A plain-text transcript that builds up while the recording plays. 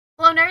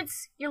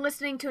nerds! You're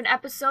listening to an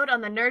episode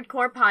on the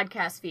Nerdcore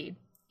podcast feed.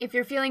 If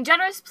you're feeling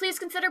generous, please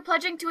consider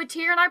pledging to a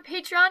tier on our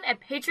Patreon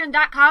at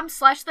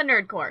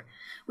patreon.com/thenerdcore.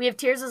 We have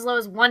tiers as low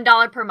as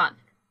 $1 per month.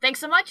 Thanks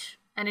so much,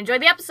 and enjoy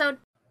the episode!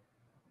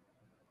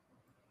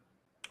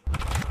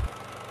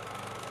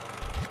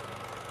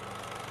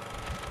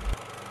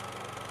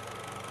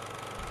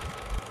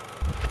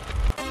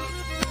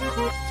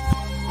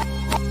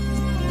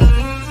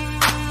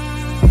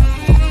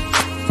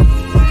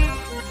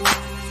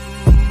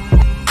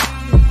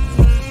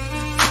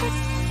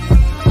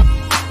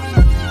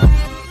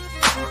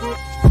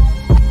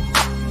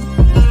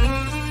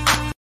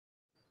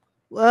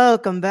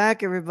 Welcome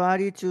back,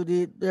 everybody, to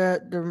the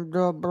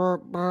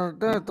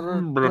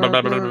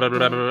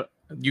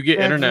You get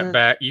internet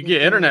back. You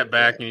get internet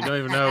back, and you don't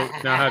even know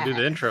how to do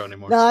the intro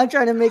anymore. No, I'm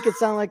trying to make it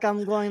sound like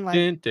I'm going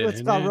like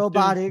what's called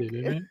robotic.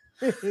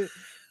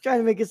 Trying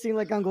to make it seem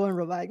like I'm going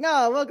robotic.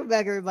 No, welcome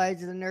back, everybody,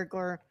 to the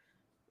Nerdcore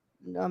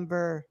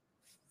number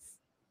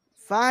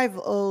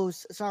 50.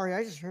 Sorry,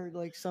 I just heard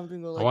like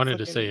something go like. I wanted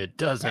to say it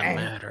doesn't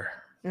matter.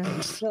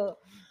 So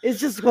it's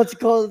just what's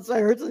called. I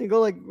heard something go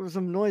like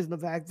some noise in the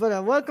back.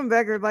 But welcome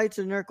back, everybody,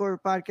 to the Nerdcore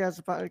podcast,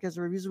 a podcast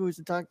that reviews movies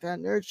and talk that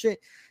nerd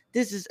shit.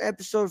 This is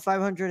episode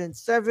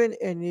 507,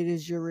 and it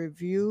is your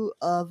review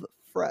of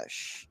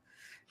Fresh.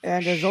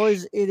 And as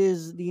always, it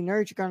is the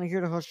nerd you're gonna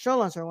hear the host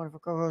show. Our wonderful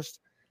co-host,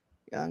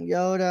 Young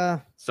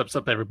Yoda. What's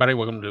up, everybody?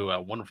 Welcome to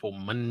a wonderful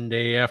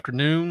Monday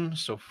afternoon.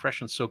 So fresh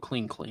and so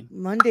clean.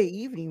 Monday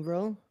evening,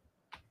 bro.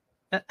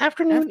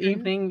 Afternoon,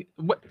 evening.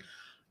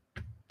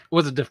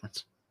 What's the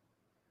difference?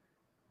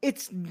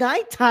 It's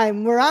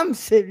nighttime where I'm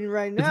sitting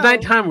right now. It's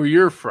nighttime where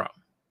you're from.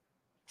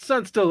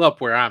 Sun's still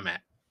up where I'm at.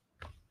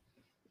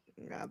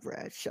 Nah,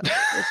 Brad, shut up.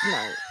 It's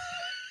night.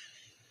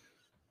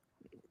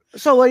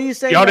 So what do you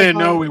say? Y'all didn't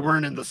know we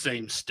weren't in the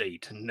same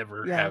state and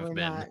never have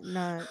been.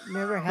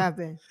 Never have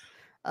been.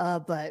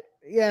 But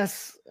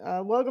yes,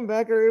 welcome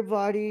back,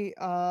 everybody.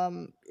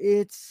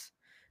 It's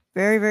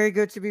very, very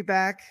good to be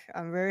back.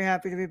 I'm very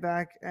happy to be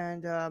back,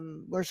 and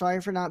we're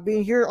sorry for not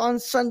being here on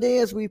Sunday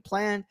as we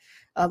planned.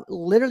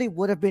 Literally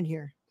would have been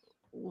here.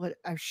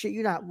 I shit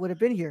you not, would have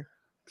been here.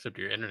 Except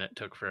your internet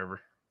took forever.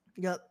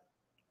 Yep.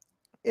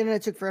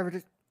 Internet took forever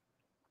to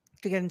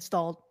get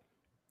installed,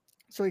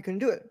 so we couldn't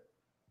do it.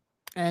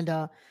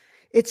 And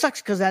it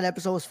sucks because that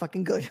episode was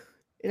fucking good,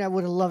 and I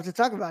would have loved to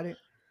talk about it.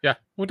 Yeah,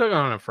 we'll talk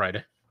on a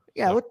Friday.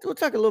 Yeah, so. we'll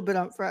talk a little bit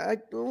on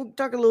Friday. We'll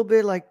talk a little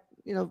bit like,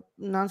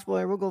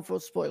 non-spoiler. We'll go full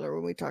spoiler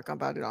when we talk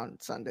about it on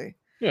Sunday.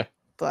 Yeah.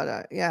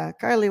 But yeah,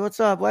 Kylie, what's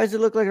up? Why does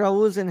it look like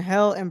Raul's in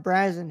hell and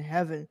Brad's in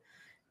heaven?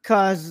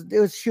 Because it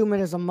was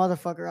humid as a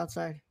motherfucker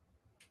outside.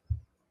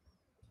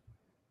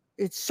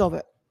 It's so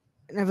bad.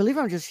 And I believe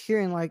I'm just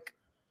hearing like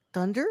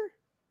thunder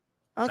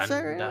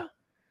outside right now.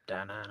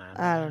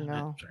 I don't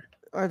know.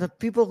 Or the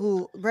people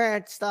who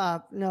Brad,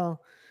 stop. No.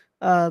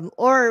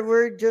 Or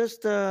we're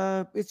just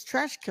it's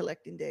trash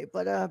collecting day.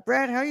 But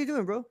Brad, how you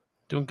doing, bro?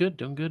 Doing good.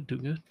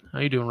 How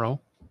you doing, Raul?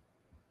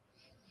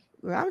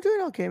 I'm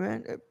doing okay,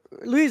 man.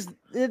 Luis,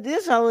 it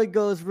is how it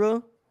goes,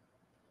 bro.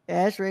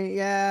 Yeah, it's raining.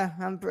 Yeah,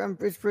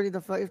 it's pretty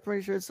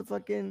sure it's the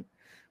fucking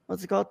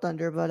what's it called,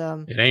 thunder. But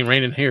it ain't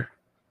raining here.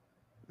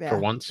 Yeah, for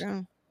once.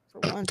 Yeah, for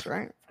once,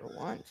 right? For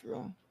once,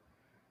 bro.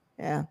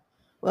 Yeah.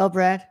 Well,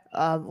 Brad,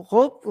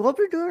 hope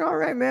you're doing all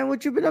right, man.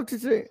 What you been up to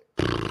today?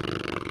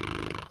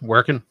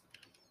 Working.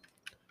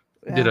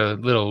 Yeah. Did a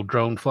little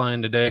drone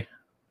flying today.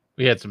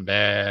 We had some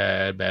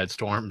bad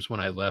storms when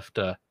I left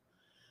to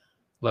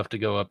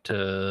go up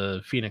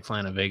to Phoenix,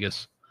 Atlanta,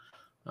 Vegas.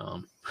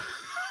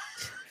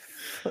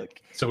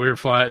 So we were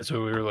flying.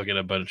 So we were looking at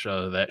a bunch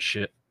of that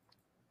shit.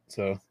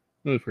 So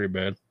it was pretty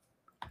bad.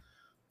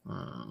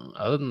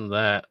 Other than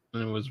that,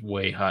 it was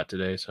way hot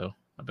today. So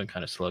I've been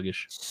kind of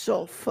sluggish.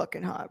 So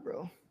fucking hot,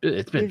 bro.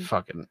 It's been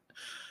fucking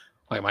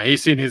like my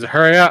AC needs to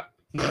hurry up.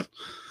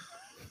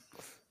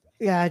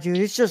 Yeah, dude.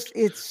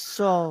 It's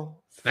so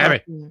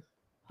fucking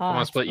hot. Come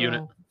on, split bro.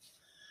 Unit.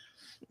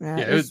 Yeah,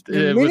 it's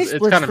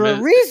kind of for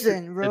a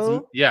reason,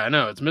 bro. Yeah, I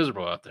know it's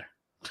miserable out there.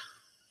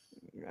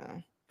 Yeah,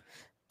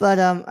 but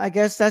I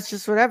guess that's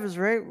just what happens,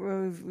 right?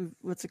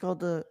 What's it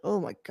called? Oh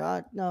my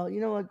god, no! You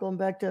know what? Going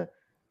back to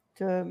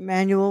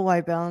manual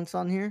white balance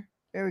on here.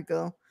 There we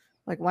go.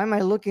 Like, why am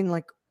I looking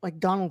like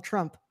Donald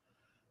Trump?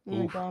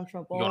 Like Donald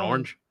Trump. You going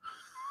orange?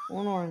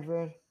 One orange,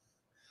 red.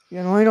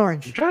 You going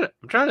orange? I'm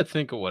trying to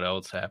think of what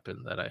else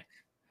happened that I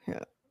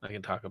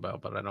can talk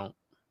about, but I don't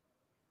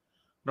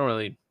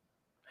really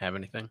have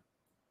anything.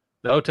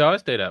 The hotel I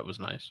stayed at was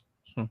nice.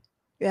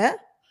 Yeah?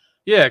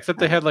 Yeah, except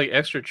they had like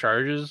extra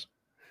charges.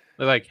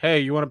 They're like, hey,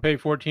 you want to pay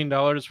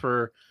 $14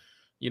 for,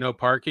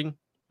 parking?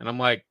 And I'm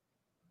like,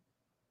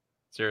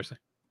 seriously?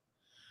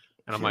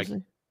 And I'm like,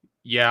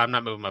 yeah, I'm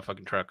not moving my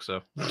fucking truck,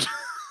 so.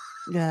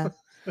 Yeah.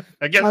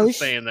 I guess I'm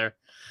staying there.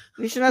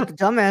 You should not the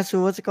dumbass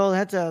who,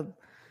 had to,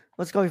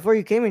 before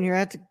you came in here, I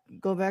had to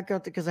go back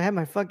out because I had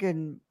my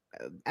fucking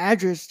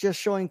address just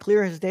showing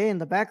clear as day in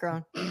the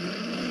background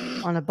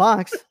on a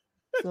box.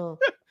 So,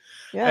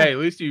 yeah. Hey, at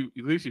least you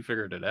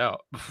figured it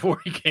out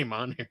before you came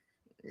on here.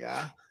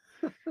 Yeah.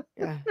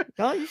 Yeah,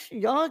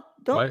 y'all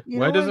don't. You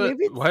Why know what? doesn't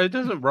Maybe it's why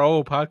doesn't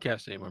Raul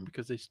podcast anymore?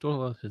 Because they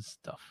stole all his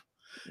stuff.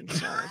 he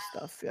stole my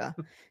stuff. Yeah,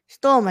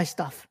 stole my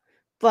stuff.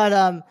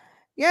 But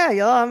yeah,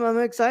 y'all, I'm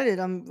excited.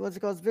 What's it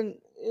called?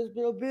 It's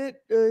been a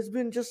bit. It's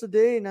been just a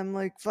day, and I'm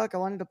like, fuck, I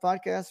wanted to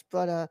podcast,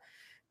 but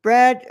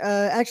Brad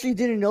actually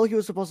didn't know he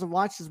was supposed to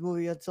watch this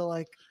movie until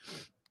like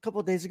a couple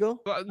of days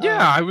ago. Well,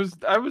 yeah, I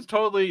was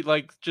totally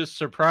like just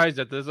surprised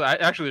at this.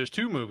 Actually, there's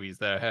two movies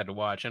that I had to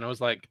watch, and I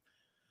was like,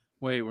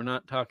 wait, we're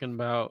not talking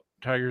about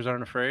Tigers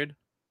Aren't Afraid.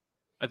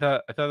 I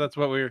thought that's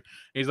what we were.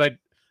 He's like,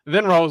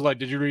 then Raul was like,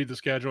 did you read the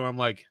schedule? I'm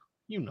like,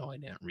 I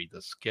didn't read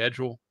the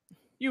schedule.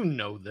 You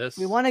know this.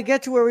 We want to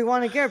get to where we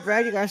want to get,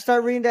 Brad. You gotta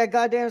start reading that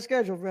goddamn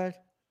schedule, Brad.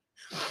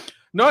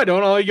 No, I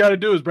don't. All you got to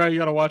do is, Brad, you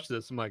got to watch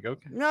this. I'm like,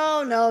 okay.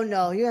 No.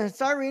 You gotta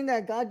start reading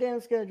that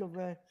goddamn schedule,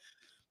 Brad.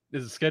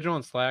 Is the schedule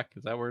on Slack?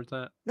 Is that where it's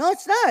at? No,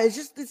 it's not.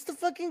 It's the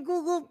fucking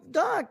Google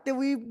Doc that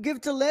we give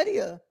to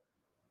Lydia.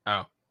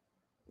 Oh.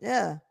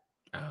 Yeah.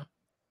 Oh.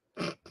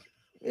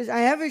 I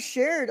have it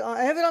shared.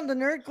 I have it on the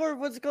Nerdcore.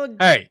 What's it called?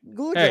 Hey,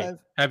 Google hey, Drive.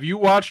 have you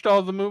watched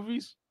all the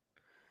movies?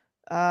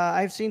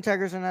 I've seen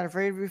Tigers Are Not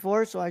Afraid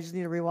before, so I just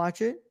need to rewatch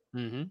it.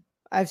 Mm-hmm.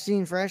 I've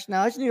seen Fresh.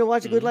 Now I just need to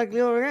watch a Good Luck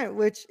Leo Grant,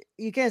 which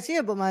you can't see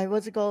it, but my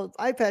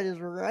iPad is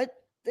right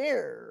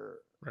there,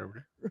 Right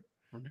over there.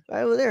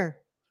 right over there.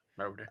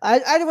 Right over there.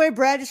 Either way,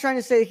 Brad is trying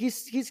to say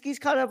he's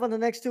caught up on the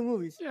next two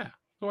movies. Yeah.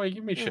 Why you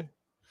give me shit?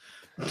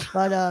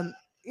 But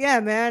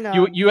yeah, man.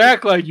 You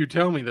act like you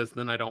tell me this,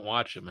 then I don't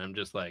watch them. I'm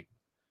just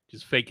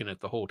faking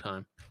it the whole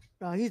time.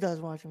 No, he does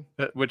watch them.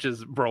 Which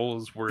is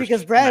Roll's worst.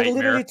 Because Brad nightmare.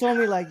 literally told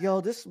me like,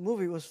 "Yo, this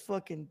movie was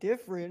fucking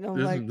different."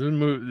 And I'm This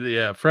movie,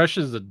 yeah, Fresh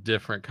is a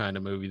different kind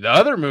of movie. The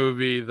other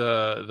movie,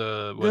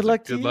 the Good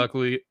luck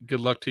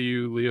to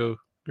you, Leo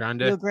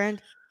Grande. Leo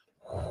Grande.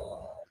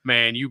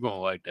 Man, you gonna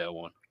like that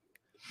one.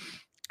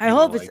 I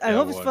hope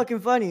it's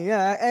fucking funny.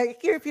 Yeah, I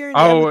keep hearing.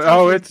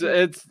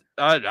 It's.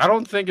 I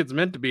don't think it's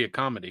meant to be a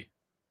comedy.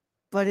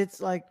 But it's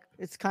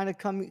kind of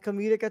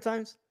comedic at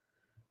times.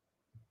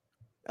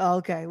 Oh,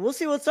 okay, we'll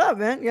see what's up,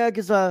 man. Yeah,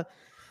 because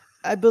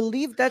I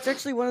believe that's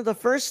actually one of the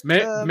first.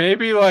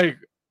 Maybe like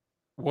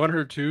one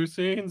or two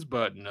scenes,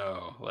 but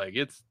no,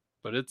 it's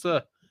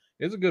a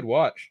good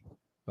watch.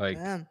 Like,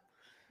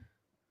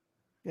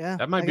 yeah,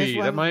 that might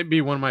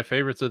be one of my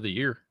favorites of the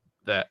year.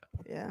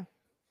 Yeah.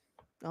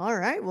 All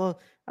right. Well,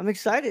 I'm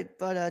excited,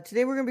 but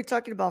today we're gonna be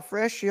talking about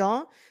Fresh,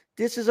 y'all.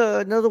 This is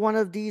another one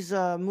of these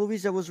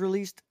movies that was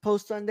released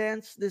post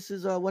Sundance. This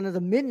is one of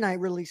the midnight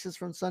releases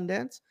from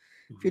Sundance.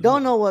 If you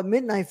don't know what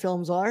midnight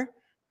films are,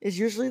 it's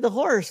usually the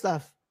horror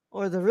stuff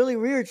or the really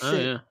weird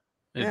shit.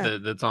 Yeah.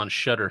 That's on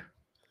Shudder.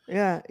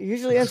 Yeah, it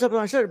usually ends up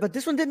on Shudder, but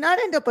this one did not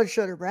end up on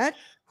Shudder, Brad.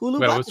 Hulu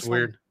bought What's this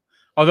weird? one.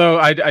 Although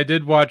I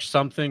did watch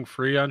something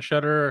free on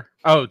Shudder.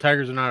 Oh,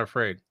 Tigers Are Not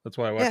Afraid. That's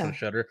why I watched on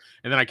Shudder,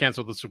 and then I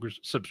canceled the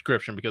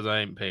subscription because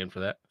I ain't paying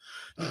for that.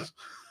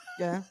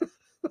 Yeah,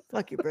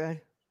 fuck you, Brad.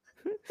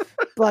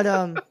 But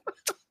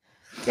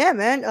yeah,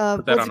 man.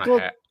 Put that on a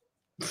hat.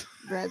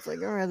 Brad's like,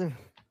 I'd rather.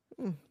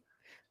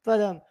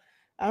 But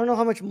I don't know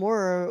how much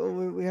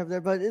more we have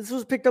there, but this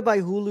was picked up by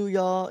Hulu,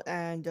 y'all,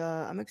 and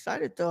I'm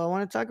excited though. I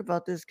want to talk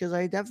about this because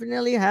I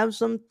definitely have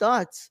some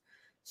thoughts.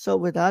 So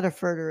without a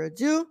further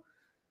ado,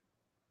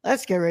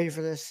 let's get ready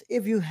for this.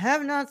 If you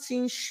have not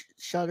seen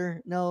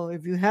Shudder,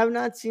 if you have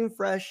not seen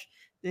Fresh,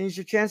 then it's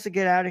your chance to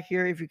get out of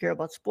here if you care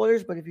about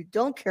spoilers. But if you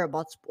don't care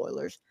about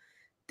spoilers,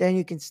 then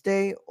you can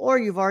stay, or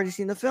you've already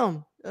seen the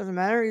film. Doesn't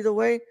matter either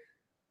way.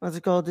 What's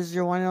it called? This is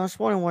your 1 hour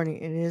spoiler warning.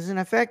 It is in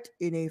effect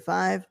in a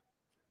 5,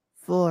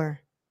 4,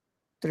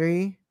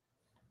 3,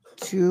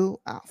 2.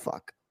 Oh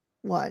fuck!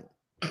 What?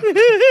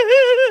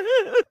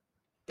 It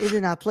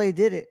did not play,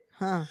 did it?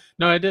 Huh?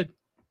 No, I did.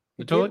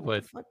 It totally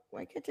played.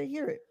 Why can't I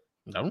hear it?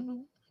 I don't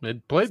know.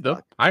 It played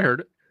though. I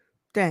heard it.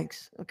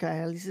 Thanks. Okay,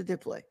 at least it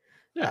did play.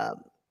 Yeah.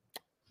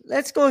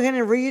 Let's go ahead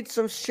and read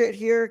some shit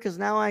here because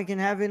now I can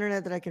have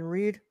internet that I can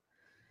read.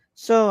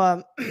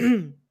 So,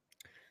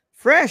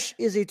 Fresh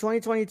is a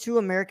 2022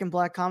 American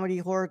black comedy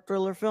horror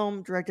thriller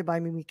film directed by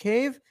Mimi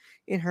Cave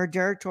in her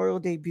directorial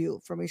debut.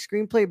 From a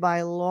screenplay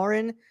by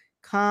Lauren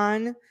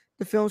Kahn,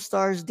 the film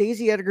stars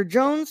Daisy Edgar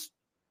Jones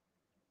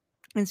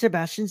and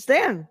Sebastian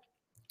Stan.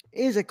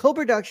 It is a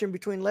co-production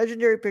between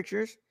Legendary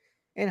Pictures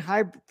and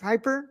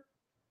Hyper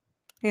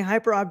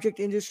Object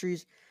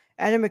Industries.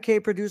 Adam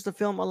McKay produced the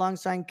film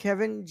alongside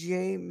Kevin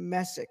J.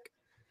 Messick.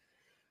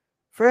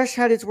 Fresh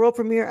had its world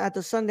premiere at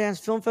the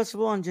Sundance Film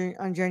Festival on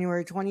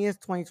January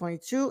 20th,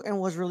 2022, and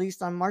was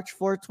released on March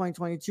 4th,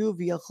 2022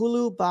 via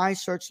Hulu by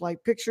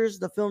Searchlight Pictures.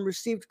 The film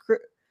received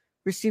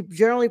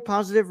generally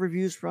positive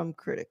reviews from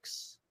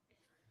critics.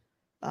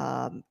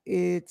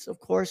 It's, of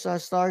course,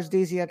 stars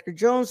Daisy Edgar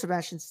Jones,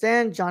 Sebastian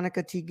Stan,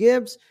 Jonica T.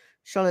 Gibbs,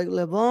 Charlotte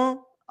Le Bon,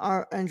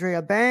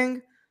 Andrea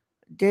Bang,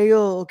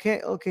 Deo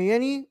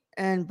Okayeni,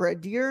 and Brett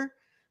Deer.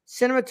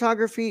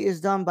 Cinematography is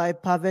done by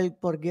Pavel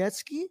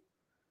Borgetsky.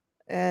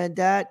 And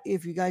that,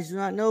 if you guys do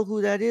not know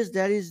who that is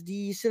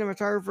the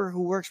cinematographer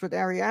who works with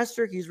Ari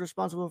Aster. He's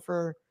responsible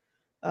for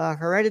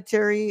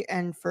Hereditary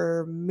and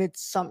for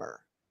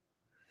Midsummer.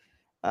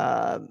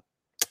 Um,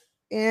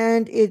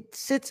 and it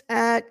sits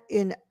at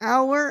an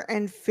hour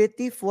and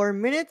 54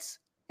 minutes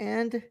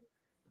and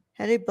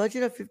had a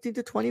budget of 15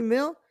 to 20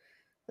 mil.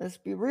 Let's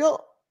be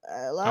real.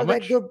 A lot How of that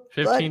much? good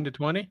 15 blood. to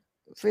 20?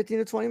 15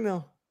 to 20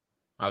 mil.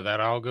 Oh,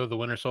 that I'll go the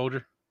Winter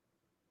Soldier.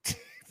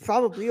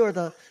 Probably, or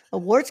the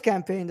awards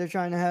campaign they're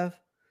trying to have.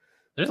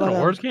 There's But an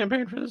awards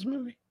campaign for this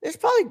movie. there's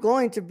probably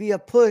going to be a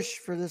push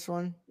for this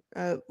one.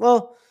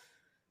 Well,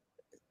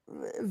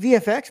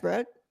 VFX,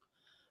 Brad.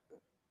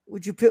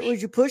 Would you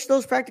push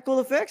those practical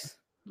effects?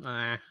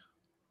 Nah.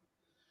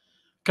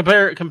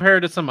 Compare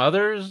to some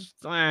others,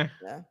 Yeah.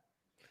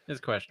 it's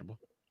questionable.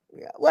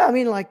 Yeah. Well, I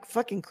mean, like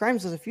fucking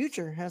Crimes of the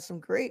Future has some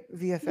great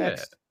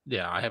VFX.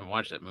 Yeah, I haven't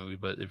watched that movie,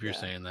 but if you're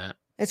saying that,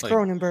 It's like,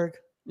 Cronenberg.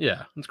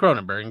 Yeah, it's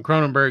Cronenberg, and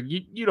Cronenberg,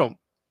 you don't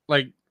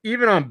like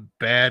even on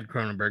bad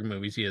Cronenberg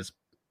movies, he has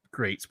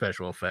great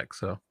special effects.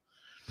 So,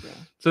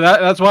 so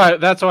that's why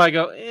I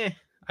go.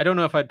 I don't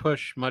know if I'd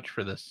push much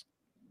for this.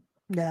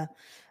 Yeah.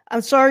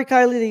 I'm sorry,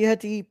 Kylie, that you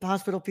had to eat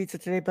hospital pizza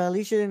today, but at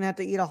least you didn't have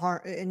to eat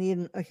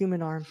a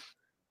human arm.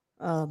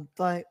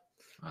 But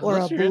or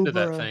Unless a you're into boob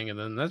that or thing, and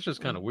then that's just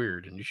kind of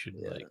weird, and you should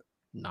like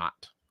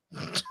not.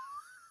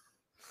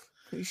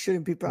 You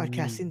shouldn't be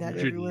broadcasting that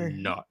everywhere.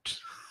 Not.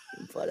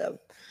 But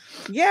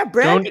yeah,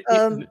 Brad.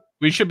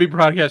 We should be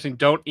broadcasting.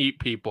 Don't eat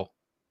people.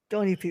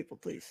 Don't eat people,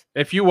 please.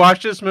 If you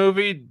watch this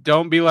movie,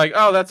 don't be like,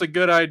 "Oh, that's a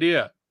good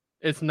idea."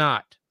 It's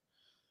not.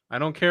 I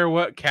don't care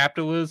what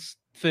capitalist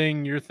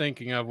thing you're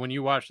thinking of when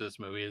you watch this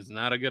movie. It's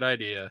not a good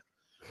idea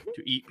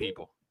to eat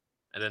people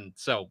and then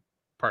sell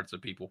parts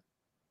of people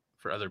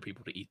for other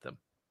people to eat them.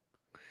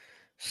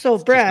 So,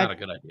 it's Brad, not a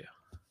good idea.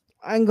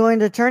 I'm going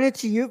to turn it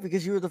to you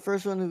because you were the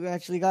first one who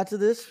actually got to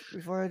this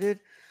before I did.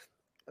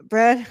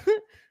 Brad,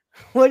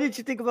 what did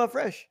you think about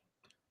Fresh?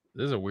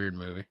 This is a weird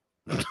movie.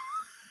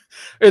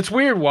 It's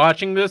weird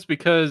watching this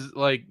because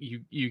like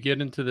you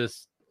get into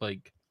this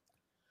like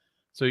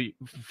so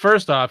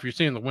first off you're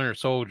seeing the Winter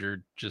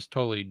Soldier just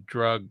totally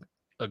drug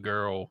a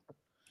girl,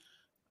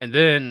 and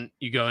then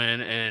you go in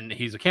and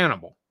he's a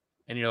cannibal,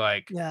 and you're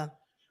like, you're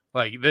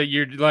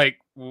like,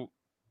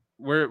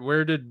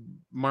 where did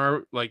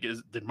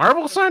did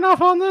Marvel sign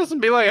off on this and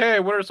be like,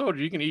 hey, Winter Soldier,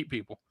 you can eat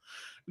people?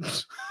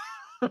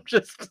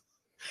 Just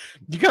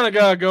you kind of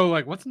gotta go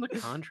like, what's in the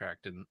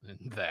contract in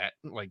that,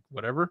 like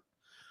whatever.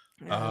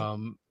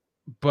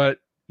 But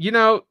you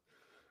know,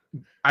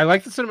 I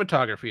like the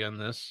cinematography on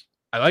this.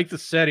 I like the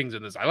settings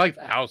in this. I like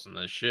the house in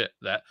this shit.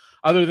 That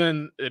other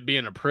than it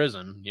being a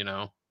prison, you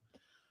know.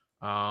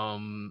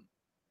 The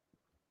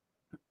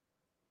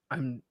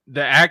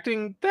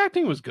acting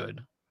was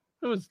good.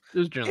 It was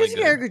generally good.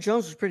 Erica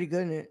Jones was pretty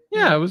good in it.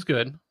 Yeah, it was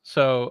good.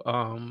 So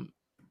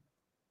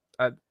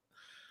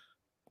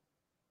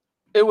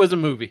it was a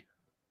movie.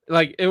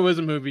 Like it was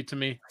a movie to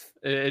me.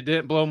 It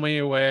didn't blow me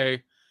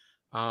away.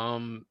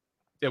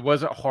 It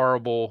wasn't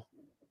horrible,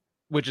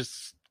 which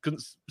is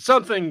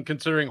something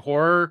considering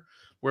horror,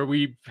 where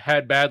we've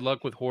had bad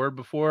luck with horror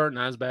before.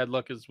 Not as bad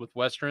luck as with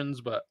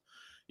westerns, but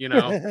you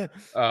know,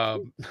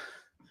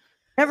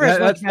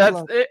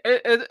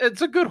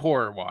 it's a good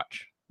horror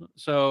watch.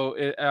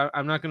 So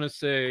I'm not gonna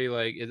say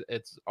like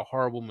it's a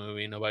horrible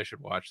movie. Nobody should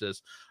watch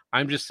this.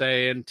 I'm just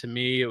saying, to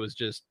me, it was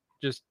just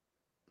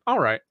all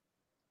right.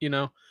 You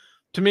know,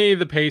 to me,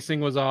 the pacing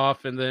was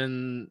off, and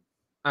then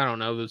I don't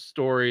know. The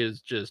story is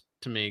just,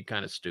 to me,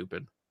 kind of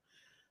stupid.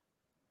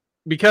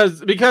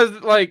 Because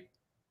like,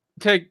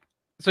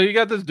 so you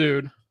got this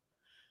dude.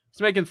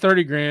 He's making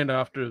 30 grand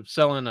after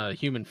selling a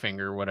human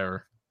finger or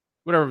whatever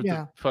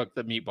the fuck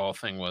the meatball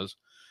thing was,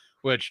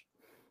 which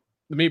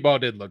the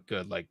meatball did look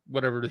good. Like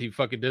whatever he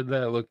fucking did,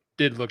 that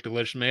did look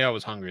delicious to me. I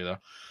was hungry though.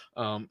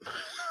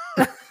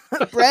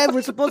 Brad,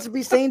 we're supposed to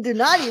be saying do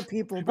not eat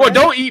people. Brad. Well,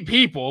 don't eat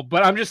people,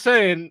 but I'm just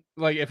saying,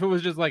 like, if it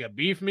was just like a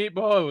beef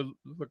meatball, it would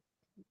look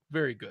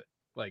very good.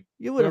 Like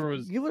you would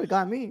have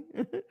got me.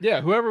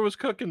 Yeah, whoever was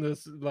cooking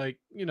this, like,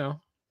 you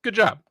know, good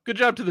job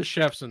to the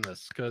chefs in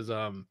this, because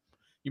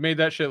you made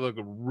that shit look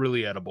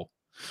really edible.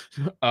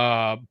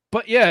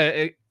 But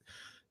yeah,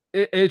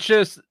 it's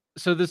just,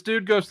 so this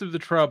dude goes through the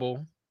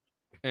trouble,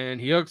 and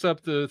he hooks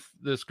up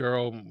this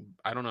girl.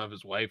 I don't know if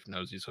his wife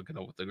knows he's hooking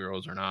up with the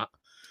girls or not.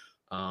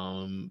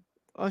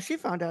 Oh, she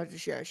found out.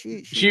 Yeah,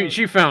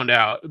 she found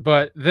out,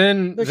 but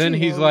then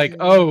he's like,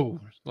 oh,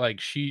 like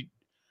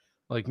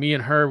me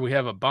and her, we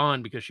have a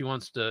bond because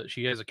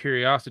she has a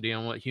curiosity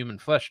on what human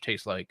flesh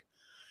tastes like,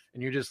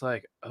 and you're just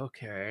like,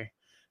 okay.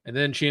 And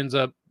then she ends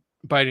up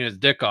biting his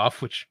dick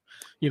off, which,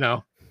 you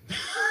know,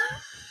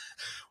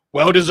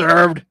 well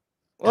deserved.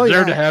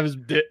 Deserved to have his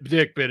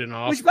dick bitten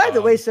off. Which, by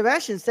the way,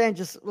 Sebastian Stan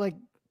just like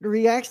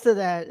reacts to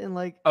that and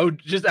like,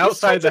 just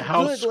outside the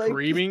house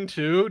screaming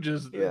too.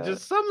 Just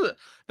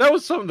that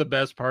was some of the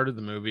best part of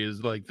the movie,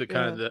 is like the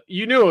kind of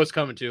you knew it was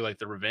coming to, like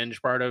the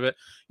revenge part of it.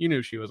 You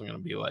knew she wasn't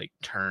going to be like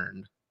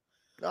turned.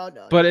 Oh,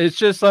 no. But it's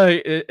just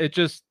like it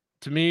just,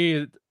 to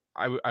me,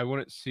 I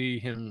wouldn't see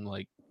him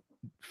like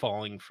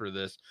falling for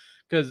this,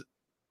 because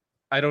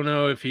I don't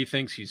know if he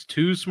thinks he's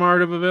too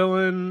smart of a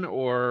villain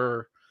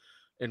or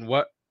in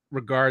what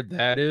regard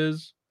that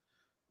is.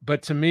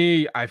 But to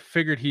me, I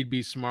figured he'd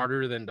be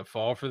smarter than to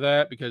fall for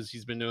that because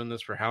he's been doing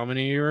this for how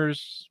many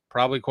years?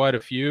 Probably quite a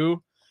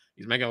few.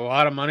 He's making a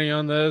lot of money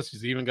on this.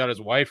 He's even got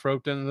his wife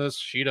roped into this.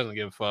 She doesn't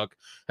give a fuck.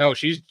 Hell,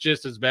 she's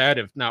just as bad,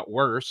 if not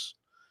worse.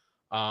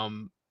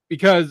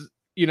 Because,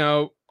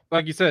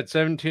 like you said,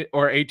 17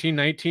 or 18,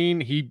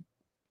 19, he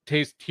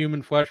tastes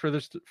human flesh for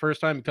the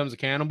first time, becomes a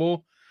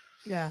cannibal.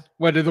 Yeah.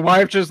 What, did the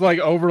wife just like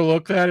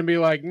overlook that and be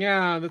like,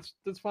 yeah,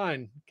 that's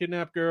fine.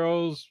 Kidnap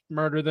girls,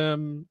 murder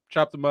them,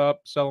 chop them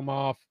up, sell them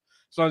off.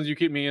 As long as you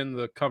keep me in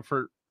the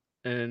comfort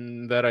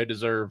and that I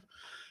deserve.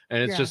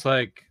 And it's just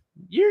like,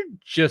 you're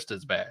just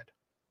as bad,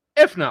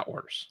 if not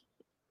worse.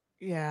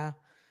 Yeah.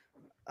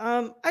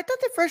 I thought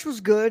the Fresh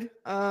was good.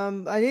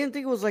 I didn't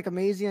think it was like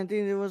amazing. I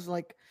think it was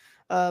like,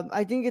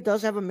 I think it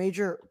does have a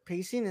major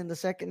pacing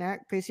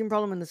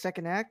problem in the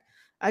second act.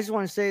 I just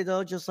want to say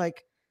though, just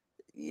like,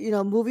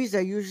 movies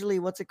that usually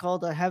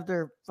have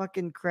their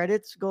fucking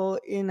credits go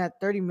in at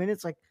 30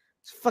 minutes, like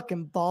it's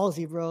fucking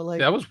ballsy, bro. Like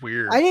that was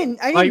weird. I didn't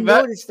like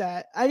notice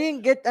that. I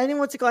didn't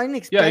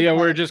expect yeah,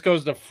 where that. it just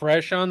goes to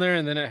Fresh on there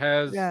and then it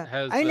has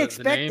I didn't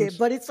expect it,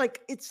 but it's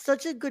like it's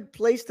such a good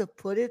place to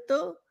put it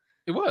though.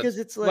 It was because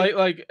it's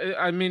like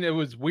I mean, it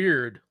was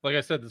weird. Like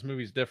I said, this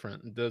movie's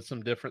different. It does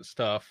some different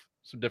stuff,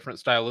 some different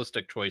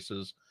stylistic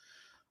choices.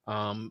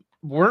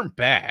 Weren't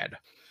bad.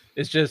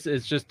 It's just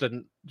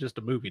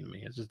a movie to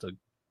me. It's just a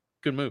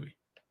good movie.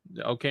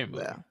 Okay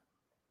movie.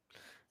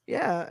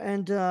 Yeah,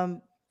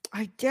 and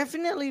I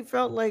definitely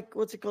felt like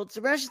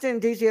Sebastian Stan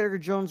and Daisy Edgar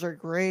Jones are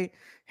great.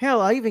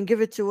 Hell, I even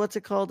give it to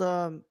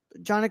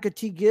Jonica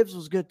T. Gibbs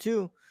was good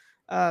too.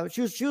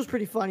 She was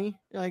pretty funny.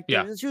 Like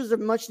she was a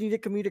much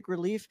needed comedic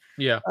relief.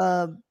 Yeah.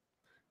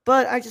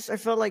 But I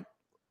felt like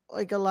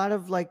a lot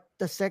of like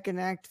the second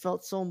act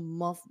felt so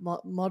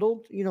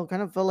muddled.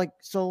 Kind of felt like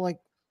so like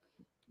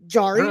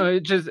jarring. No,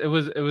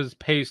 it was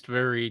paced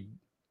very.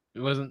 It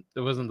wasn't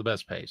the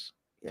best pace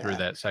through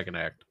that second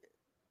act.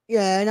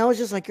 Yeah, and I was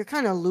just like, you're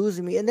kind of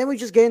losing me. And then we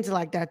just get into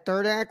like that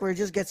third act where it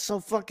just gets so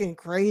fucking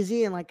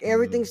crazy and like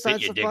everything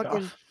starts to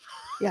fucking off.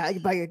 Yeah, you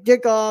bite your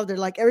dick off. They're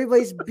like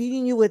everybody's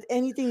beating you with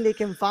anything they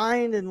can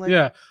find, and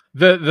like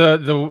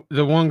the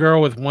one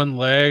girl with one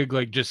leg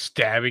like just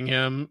stabbing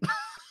him,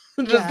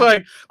 just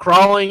like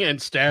crawling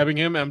and stabbing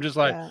him. I'm just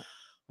like,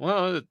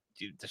 well,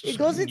 it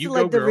goes into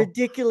like the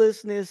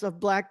ridiculousness of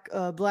black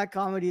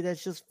comedy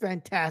that's just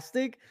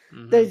fantastic.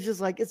 Mm-hmm. That's just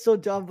like it's so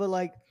dumb, but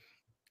like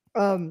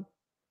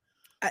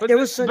there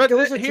was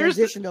a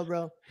transition though,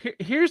 bro.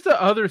 Here's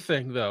the other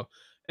thing though,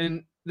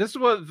 and this is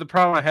what the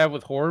problem I have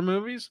with horror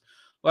movies.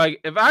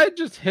 Like, if I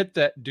just hit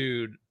that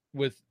dude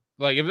with,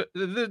 like, if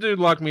the dude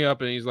locked me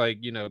up and he's like,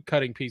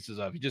 cutting pieces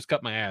off, he just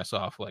cut my ass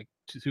off like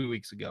 2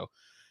 weeks ago,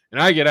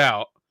 and I get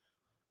out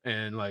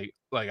and like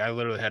I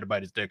literally had to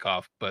bite his dick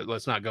off. But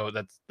let's not go.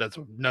 That's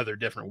another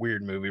different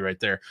weird movie right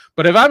there.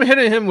 But if I'm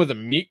hitting him with a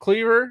meat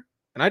cleaver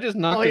and I just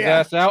knock his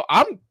ass out,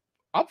 I'm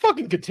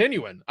fucking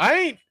continuing.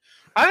 I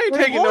ain't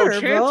taking no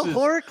chances. Bro.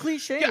 Horror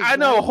cliches. Yeah, I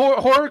know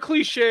horror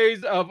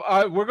cliches of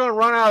we're gonna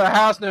run out of the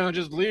house now and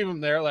just leave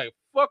him there. Like,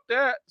 fuck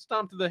that!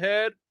 Stomp to the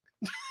head.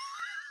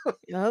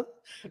 Yep.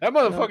 That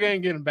motherfucker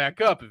ain't getting back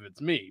up if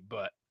it's me.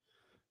 But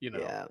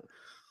yeah.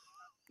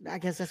 I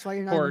guess that's why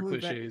you're not horror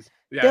cliches.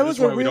 Yeah, there was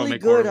a really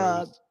good.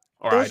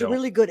 There was a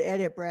really good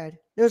edit, Brad.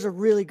 There was a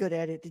really good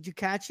edit. Did you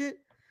catch it?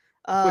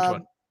 Which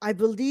one? I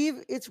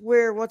believe it's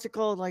where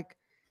like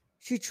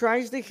she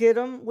tries to hit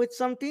him with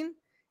something.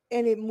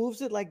 And it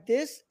moves it like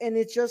this, and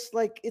it's just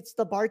like it's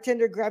the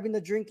bartender grabbing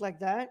the drink like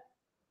that.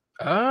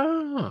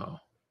 Oh,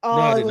 no,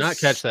 I did not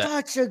catch that.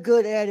 Such a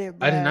good edit,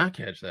 bro. I did not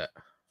catch that.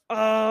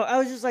 I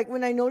was just like,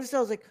 when I noticed it, I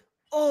was like,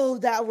 oh,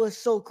 that was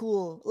so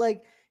cool.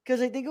 Like, because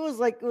I think it was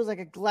like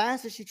a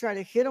glass that she tried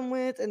to hit him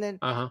with, and then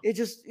it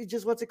just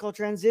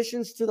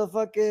transitions to the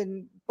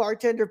fucking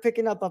bartender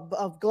picking up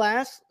a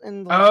glass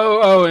and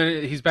like,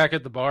 and he's back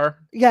at the bar.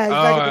 Yeah, he's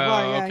back at the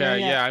bar. Okay,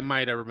 yeah, I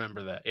might have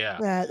remember that. Yeah,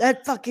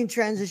 that fucking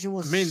transition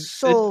was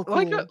so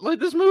cool.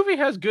 Like this movie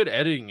has good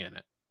editing in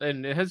it,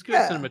 and it has good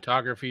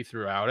cinematography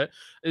throughout it.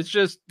 It's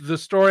just the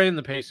story and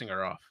the pacing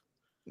are off.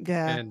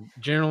 Yeah, and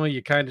generally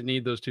you kind of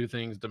need those two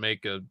things to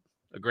make a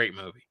great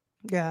movie.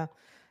 Yeah.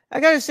 I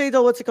gotta say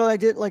though, I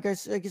did Pavel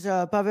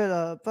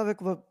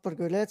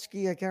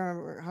Podgoretsky. I can't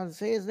remember how to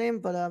say his name,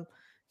 but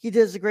he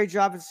does a great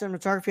job at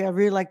cinematography. I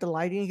really like the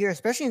lighting here,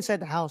 especially inside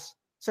the house,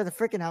 inside the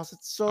freaking house.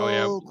 It's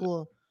so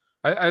cool.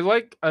 I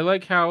like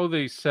how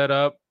they set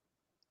up,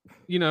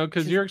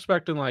 because you're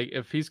expecting like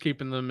if he's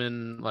keeping them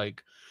in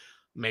like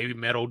maybe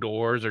metal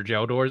doors or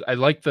gel doors. I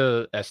like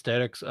the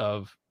aesthetics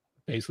of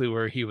basically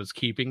where he was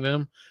keeping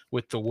them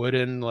with the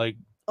wooden like.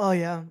 Oh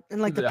yeah,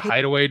 and like the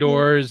hideaway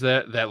doors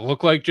that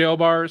look like jail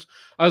bars.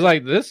 I was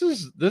like, this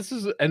is,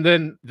 and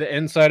then the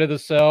inside of the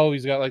cell,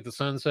 he's got like the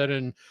sunset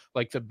and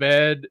like the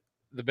bed.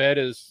 The bed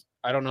is,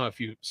 I don't know if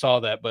you saw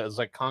that, but it's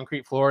like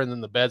concrete floor, and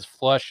then the bed's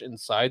flush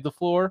inside the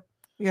floor.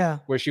 Yeah,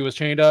 where she was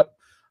chained up.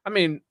 I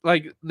mean,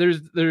 like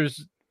there's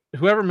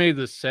whoever made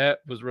this set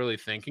was really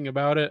thinking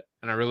about it,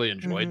 and I really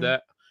enjoyed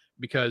that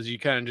because you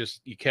kind of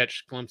you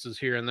catch glimpses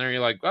here and there. You're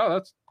like, oh,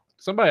 that's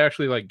somebody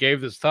actually like gave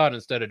this thought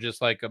instead of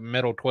just like a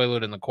metal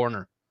toilet in the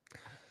corner.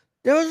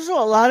 There was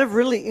also a lot of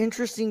really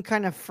interesting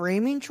kind of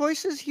framing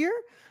choices here.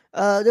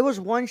 There was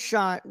one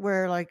shot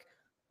where like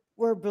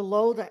we're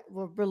below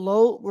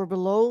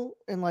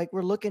and like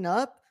we're looking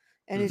up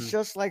and it's Mhm.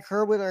 just like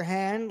her with her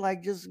hand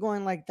like just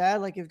going like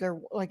that, like if they're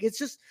like it's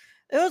just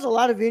there was a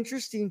lot of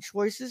interesting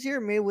choices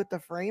here made with the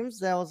frames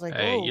that I was like,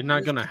 Hey, you're oh, not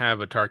this gonna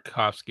have a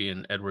Tarkovsky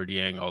and Edward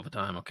Yang all the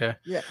time, okay?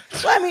 yeah.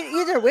 Well, I mean,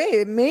 either way,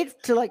 it made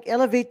to like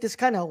elevate this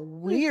kind of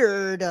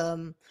weird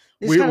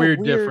this weird, kind of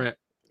weird, different,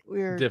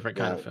 weird different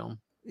kind of film.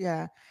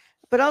 yeah.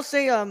 But I'll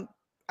say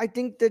I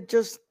think that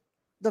just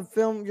the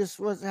film just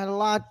had a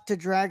lot to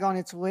drag on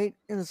its weight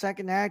in the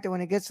second act, and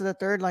when it gets to the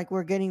third, like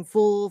we're getting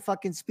full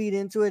fucking speed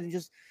into it and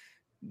just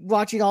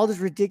watching all this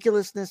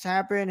ridiculousness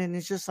happen, and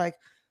it's just like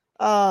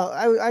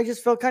I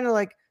just felt kind of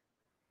like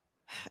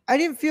I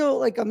didn't feel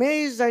like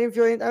amazed. I didn't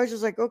feel anything. I was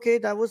just like, okay,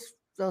 that was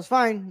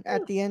fine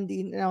at the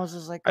ending, and I was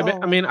just like, I mean,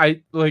 oh, I mean,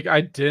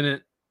 I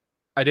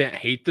didn't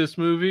hate this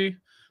movie,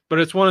 but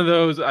it's one of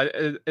those.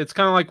 It's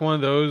kind of like one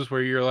of those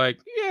where you're like,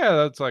 yeah,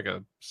 that's like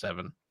a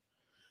 7.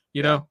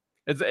 You yeah, know,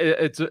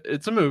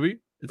 it's a movie.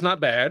 It's not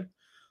bad.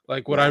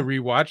 Like, would I yeah,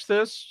 rewatch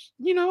this?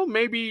 You know,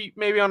 maybe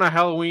on a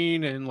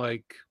Halloween in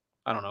like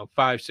I don't know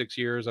 5-6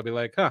 years, I'll be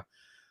like, huh,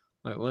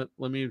 like,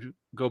 let me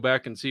go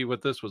back and see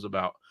what this was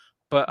about.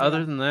 But yeah.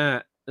 other than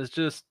that, it's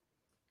just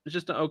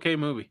an okay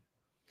movie.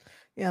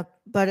 Yeah,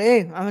 but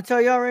hey, I'm gonna tell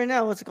y'all right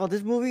now, what's it called?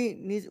 This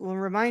movie will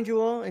remind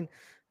you all, and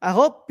I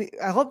hope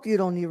you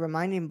don't need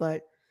reminding,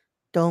 but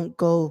don't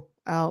go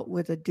out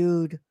with a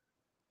dude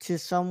to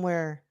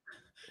somewhere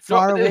No,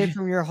 far away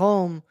from your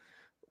home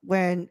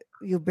when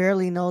you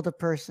barely know the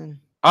person.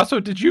 also,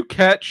 did you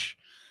catch?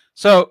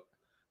 So,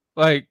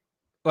 like,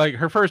 like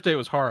her first date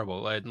was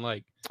horrible, and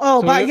like,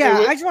 Oh, so but it yeah,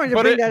 was, I just wanted to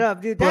but bring it, that up,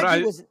 dude. but That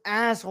dude I was an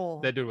asshole.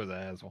 that dude was an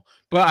asshole.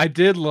 But I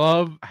did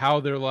love how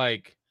they're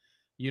like,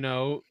 you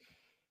know,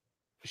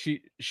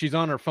 she's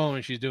on her phone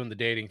and she's doing the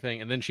dating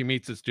thing, and then she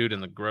meets this dude in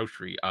the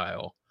grocery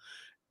aisle,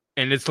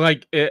 and it's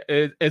like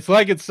it's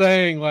like it's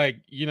saying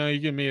like, you know,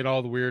 you can meet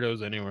all the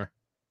weirdos anywhere.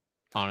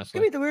 You can Honestly,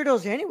 meet the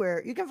weirdos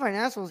anywhere. You can find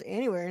assholes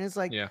anywhere, and it's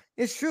like yeah,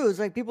 it's true. It's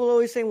like people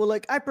always saying, "Well,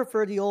 like I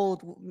prefer the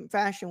old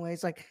fashioned way."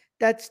 It's like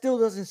that still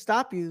doesn't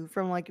stop you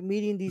from like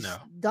meeting these no,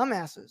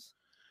 dumbasses.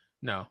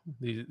 no,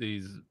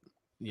 these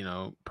you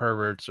know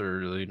perverts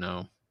or you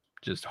know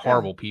just Yeah,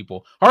 horrible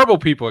people. Horrible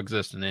people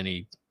exist in any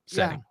yeah,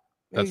 setting.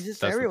 they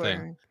exist That's the thing.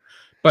 everywhere.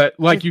 But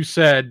like It's you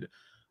said,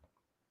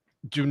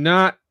 do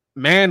not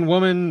man,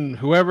 woman,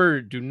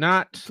 whoever, do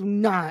not do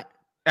not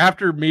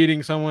after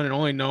meeting someone and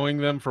only knowing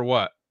them for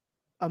what?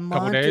 a A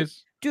couple month,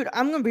 days? dude.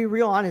 I'm gonna be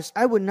real honest.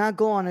 I would not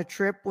go on a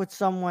trip with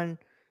someone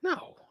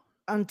No.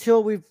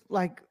 until we've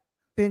like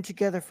been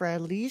together for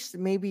at least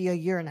maybe a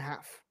year and a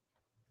half.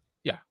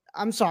 Yeah.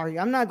 I'm sorry,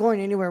 I'm not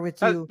going anywhere with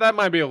That you. that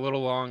might be a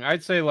little long.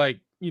 I'd say like,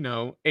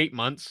 8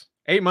 months.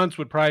 8 months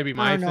would probably be I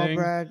my don't know, thing.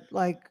 Brad.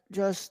 Like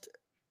just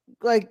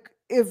like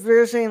if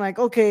we're saying like,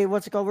 okay,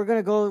 what's it called? We're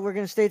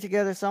gonna stay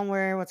together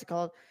somewhere. What's it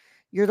called?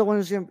 You're the one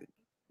who's gonna.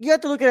 You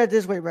have to look at it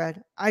this way,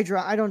 Brad. I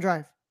drive. I don't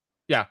drive.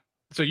 Yeah.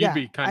 So you'd Yeah,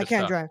 be kind I of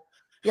can't stuck. drive.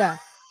 Yeah.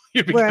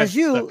 You'd be kind Whereas of stuck.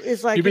 you,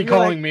 it's like You'd if be you're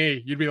like, calling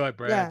me. You'd be like,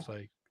 yeah, Brad's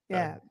like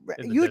yeah,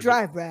 in the you desert.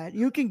 drive, Brad.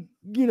 You can,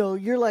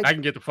 you're I like, can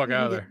get the fuck you out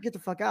can of there. get the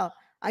fuck out.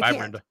 I Bye, can't.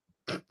 Brenda.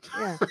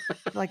 Yeah.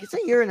 Like it's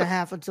a year and a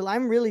half until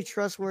I'm really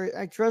trustworthy.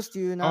 I trust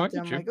you Oh, enough I that get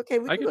I'm you. like, okay,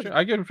 we I can go get you.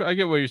 together. I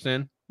get what you're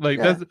saying. Like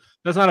Yeah.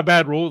 that's not a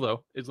bad rule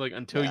though. It's like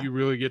until Yeah. you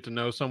really get to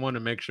know someone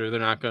and make sure they're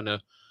not gonna,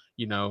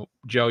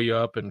 gel you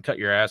up and cut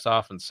your ass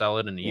off and sell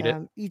it and eat it.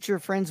 Yeah. Eat your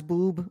friend's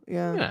boob.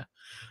 Yeah. Yeah.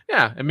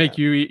 Yeah. And Yeah. make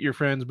you eat your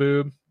friend's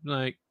boob.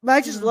 Like, But I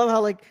you just know. love how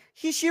like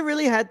she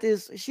really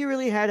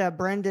had a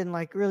Brendan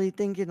like really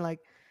thinking like,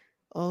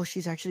 oh,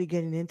 she's actually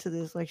getting into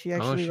this. Like she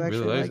Oh, she really actually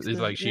likes it. likes It's this.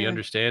 like she Yeah.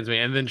 understands me.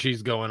 And then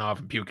she's going off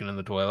and puking in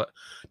the toilet.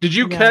 Did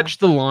you Yeah. catch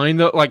the line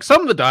though? Like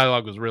some of the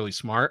dialogue was really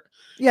smart.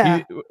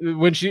 Yeah.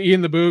 When she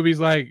eating the boob, he's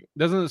like,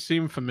 doesn't it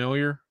seem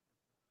familiar?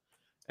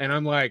 And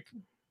I'm like,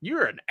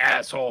 you're an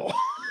asshole.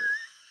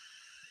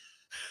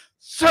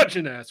 Such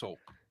an asshole.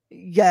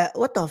 Yeah.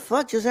 What the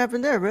fuck just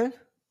happened there, bro?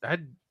 I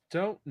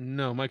don't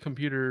know. My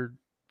computer.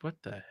 What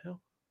the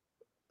hell?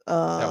 That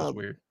Uh was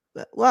weird.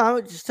 well, I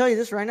would just tell you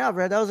this right now,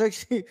 Brad. That was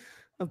actually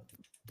a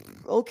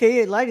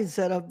okay lighting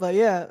setup, but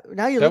yeah,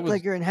 now you That look like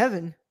was you're in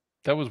heaven.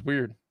 that was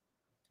weird.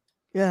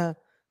 Yeah.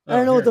 I Oh,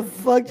 don't know what here. the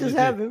fuck Let me just see.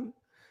 happened.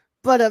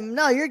 But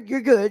no, you're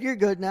good. You're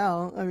good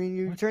now. I mean,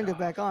 you What turned the it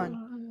back on.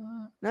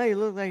 fuck? Now you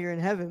look like you're in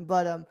heaven.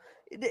 But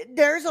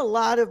there's a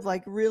lot of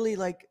like really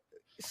like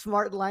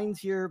smart lines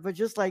here, but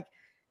just like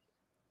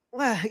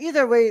well,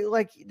 either way,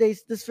 like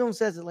this film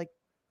says it, like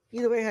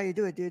either way how you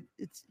do it, dude,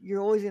 it's you're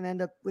always gonna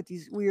end up with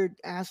these weird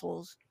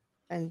assholes.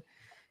 And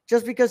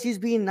just because he's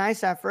being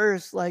nice at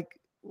first, like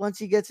once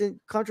he gets in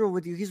comfortable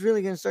with you, he's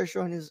really gonna start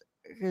showing his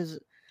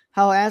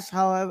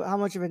how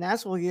much of an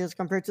asshole he is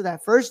compared to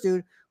that first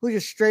dude who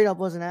just straight up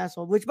was an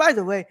asshole. Which by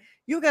the way,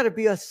 you gotta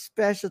be a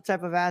special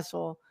type of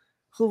asshole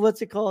who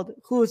what's it called?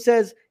 Who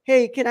says,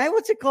 hey, can I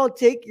what's it called?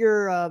 Take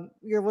your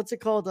what's it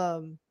called?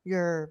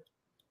 Your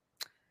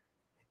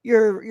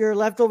your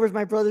leftovers.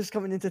 My brother's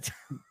coming into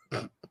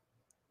town.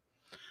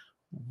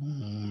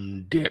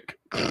 Dick.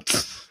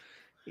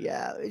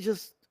 Yeah, it's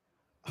just.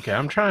 Okay,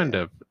 I'm trying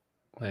to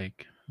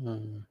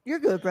You're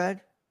good,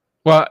 Brad.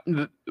 Well,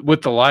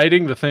 with the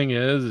lighting, the thing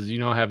is you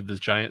don't have this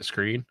giant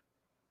screen.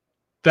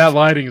 That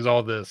lighting is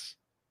all this.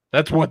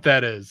 That's what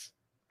that is.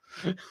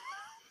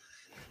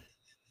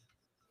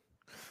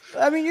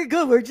 I mean, you're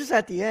good. We're just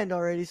at the end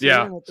already, so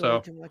Yeah, we don't have to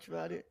worry too much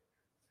about it.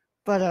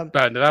 But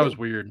that was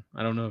weird.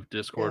 I don't know if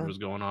Discord was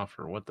going off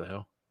or what the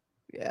hell.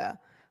 Yeah.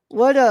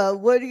 What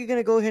are you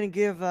gonna go ahead and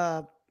give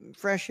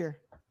Fresh here?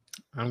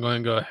 I'm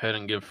going to go ahead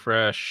and give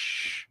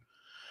Fresh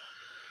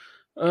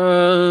 6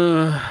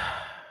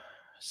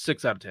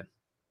 out of 10.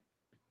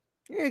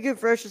 You're gonna give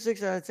Fresh a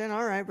 6 out of 10.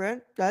 All right,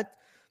 Brad. That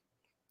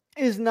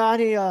is not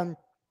a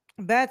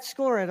bad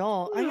score at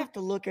all. I have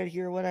to look at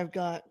here what I've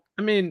got.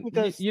 I mean,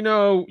 because you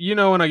know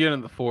when I get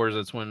in the 4s,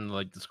 that's when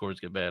like the scores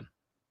get bad.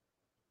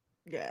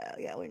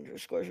 Yeah, when your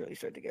scores really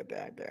start to get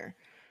bad there.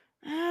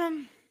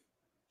 I'm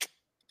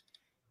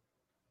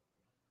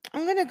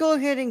gonna go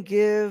ahead and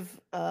give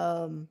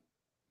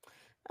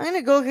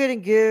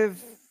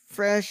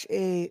Fresh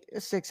a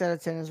 6 out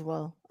of 10 as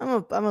well.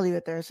 I'm gonna leave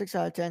it there, a 6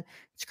 out of 10.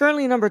 It's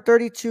currently number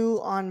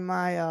 32 on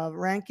my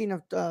ranking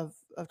of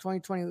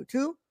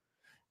 2022.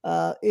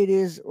 It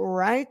is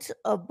right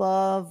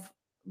above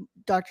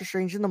Doctor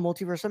Strange in the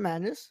Multiverse of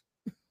Madness.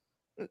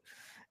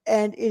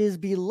 And it is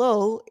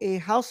below A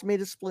House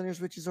Made of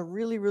Splinters, which is a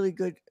really, really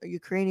good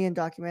Ukrainian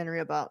documentary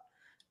about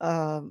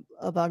an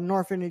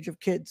orphanage of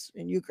kids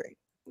in Ukraine,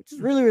 which is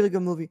a really, really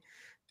good movie.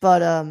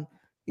 But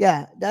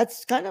yeah,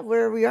 that's kind of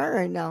where we are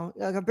right now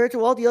compared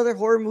to all the other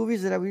horror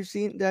movies that I've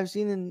seen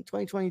in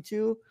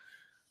 2022.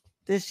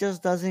 This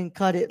just doesn't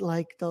cut it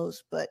like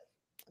those, but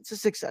it's a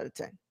 6 out of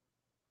 10.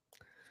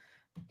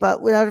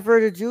 But without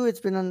further ado, it's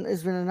been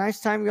a nice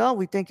time, y'all.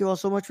 We thank you all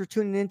so much for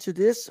tuning into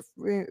this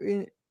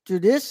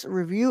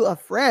review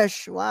of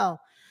Fresh. Wow,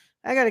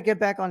 I got to get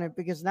back on it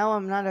because now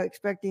I'm not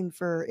expecting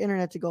for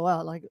internet to go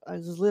out. Like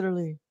it's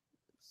literally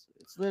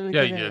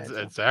yeah,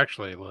 it's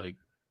actually like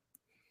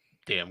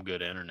damn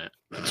good internet.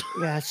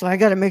 Yeah, so I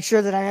got to make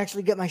sure that I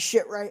actually get my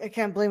shit right. I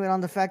can't blame it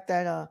on the fact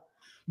that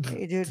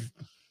hey, dude.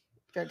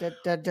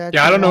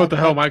 Yeah, I don't know what the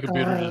hell my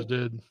computer just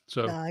did,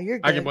 so you're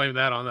good. I can blame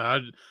that on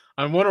that.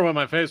 I'm wondering what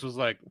my face was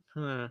like.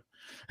 Yeah.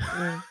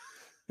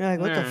 You're like,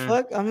 what the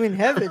fuck? I'm in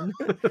heaven.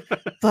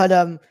 But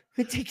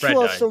we thank you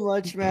all so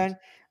much, man.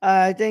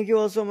 Thank you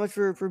all so much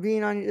for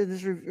being on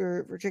this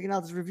for checking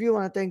out this review. I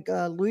want to thank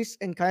Luis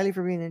and Kylie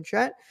for being in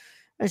chat.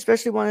 I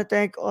especially want to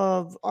thank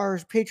our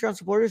Patreon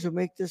supporters who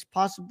make this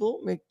possible,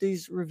 make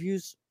these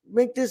reviews,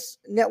 make this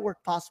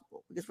network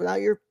possible. Because without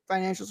your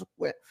financial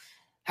support,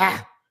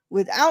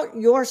 without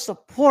your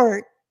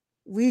support,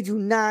 we do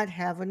not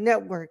have a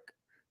network,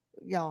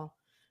 y'all.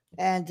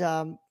 And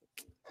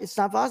it's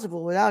not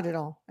possible without it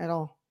all at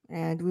all.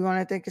 And we want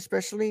to thank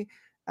especially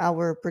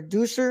our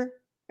producer,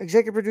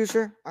 executive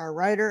producer, our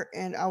writer,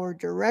 and our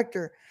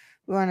director.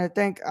 We want to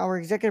thank our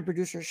executive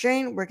producer,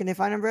 Shane. Where can they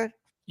find him, Brad?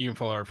 You can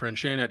follow our friend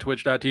Shane at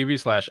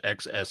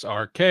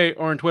twitch.tv/XSRK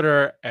or on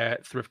Twitter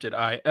at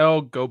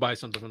ThriftedIL. Go buy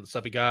something from the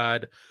Suppy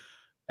God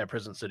at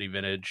Prison City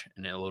Vintage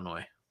in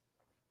Illinois.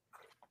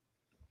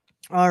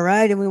 All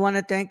right. And we want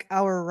to thank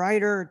our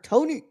writer,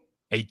 Tony.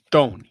 Hey,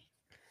 Tony.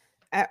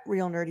 At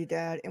Real Nerdy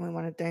Dad. And we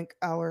want to thank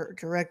our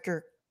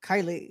director,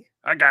 Kylie.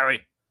 Hi,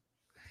 Kylie.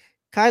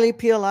 Kylie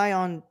PLI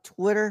on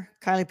Twitter,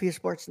 Kylie P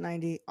Sports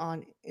 90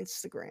 on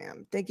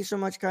Instagram. Thank you so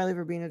much, Kylie,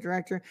 for being a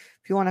director.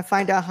 If you want to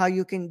find out how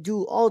you can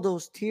do all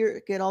those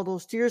tiers, get all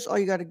those tiers, all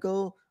you got to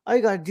do,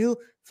 I'm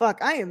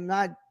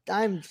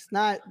just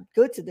not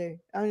good today.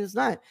 I'm just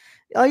not.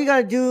 All you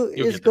got to do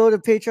is go to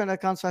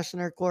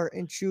patreon.com/nerdcore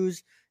and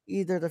choose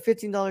either the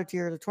 $15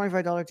 tier, the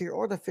 $25 tier,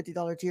 or the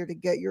 $50 tier to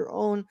get your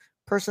own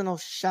personal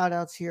shout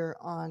outs here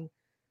on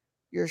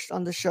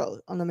the show,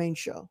 on the main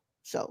show.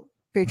 So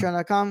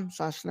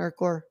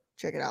patreon.com/nerdcore.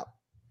 Check it out.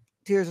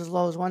 Tiers as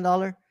low as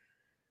 $1.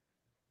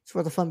 It's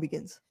where the fun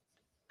begins.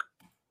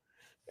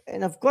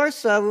 And of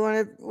course, we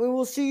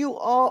will see you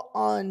all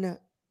on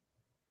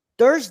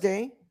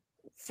Thursday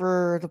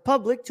for the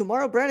public.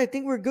 Tomorrow, Brad, I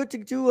think we're good to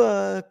do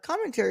a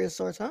commentary of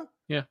sorts, huh?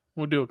 Yeah,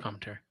 we'll do a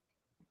commentary.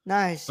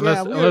 Nice.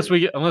 Unless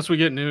we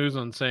get news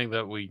on saying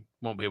that we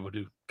won't be able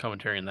to do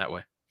commentary in that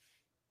way.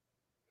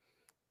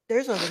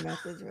 There's other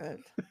methods, right?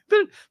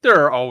 There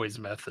are always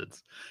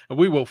methods, and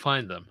we will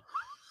find them.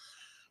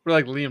 We're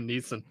like Liam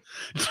Neeson.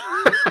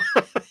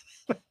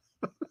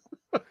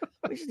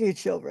 We just need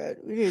to chill, Brad.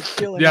 We need to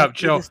chill. Yeah,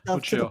 chill.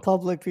 Stuff chill. To the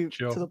public, people.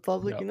 Chill. To the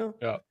public, yeah. you know.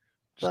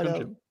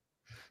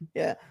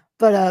 Yeah.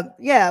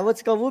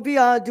 Let's go. We'll be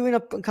doing a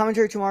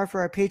commentary tomorrow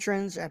for our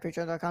patrons at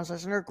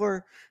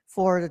patreon.com/nerdcore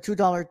for the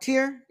 $2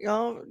 tier.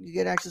 You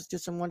get access to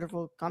some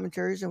wonderful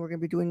commentaries, and we're gonna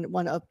be doing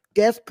one of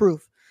Death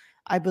Proof.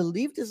 I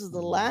believe this is the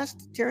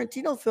last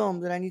Tarantino film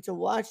that I need to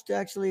watch to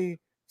actually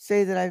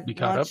say that I've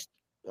watched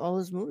all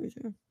his movies.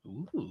 Yeah.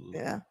 Ooh.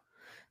 Yeah.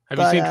 Have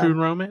you seen True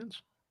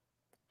Romance?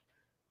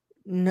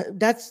 No,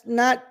 that's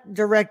not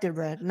directed,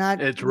 Brad.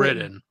 It's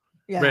written.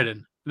 Yeah.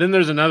 Written. Then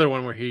there's another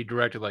one where he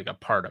directed like a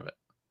part of it.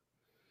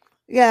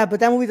 Yeah, but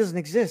that movie doesn't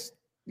exist.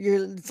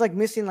 It's like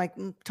missing like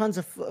tons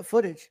of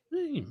footage.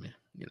 You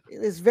know.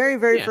 It's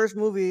very Yeah. first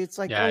movie. It's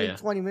like Yeah, only yeah.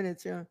 20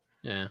 minutes. Yeah.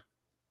 Yeah.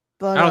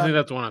 But I don't think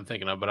that's the one I'm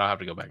thinking of, but I'll have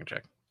to go back and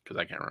check because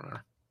I can't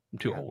remember. I'm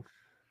too Yeah. old.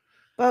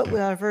 But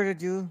without further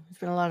ado, it's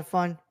been a lot of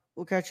fun.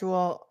 We'll catch you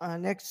all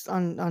next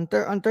on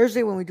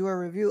Thursday when we do our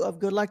review of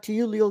Good Luck to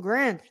You, Leo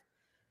Grand.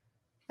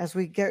 As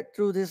we get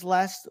through this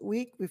last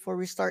week before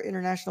we start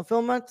International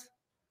Film Month.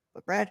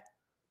 But Brad,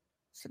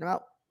 send him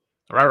out.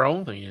 All right,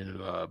 Raul. Thank you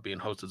for being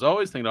host as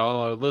always. Thank you to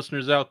all our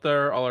listeners out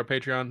there, all our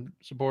Patreon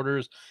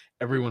supporters,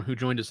 everyone who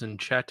joined us in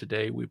chat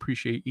today. We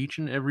appreciate each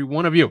and every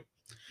one of you.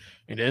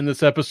 And to end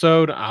this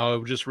episode,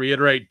 I'll just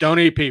reiterate, don't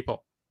eat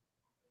people.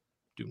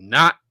 Do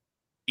not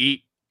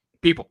eat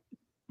people.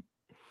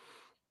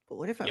 But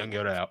what if I... Young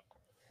Yoda out.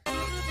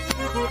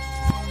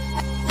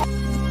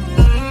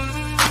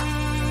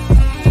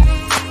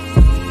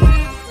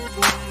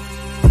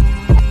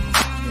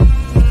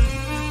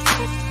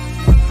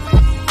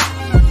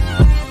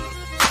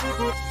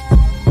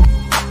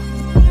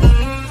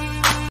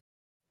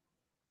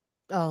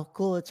 Oh,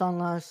 cool. It's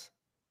on us.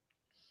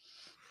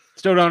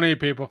 Still don't eat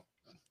people.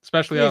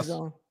 Especially Please us.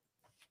 don't.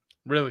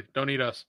 Really, don't eat us.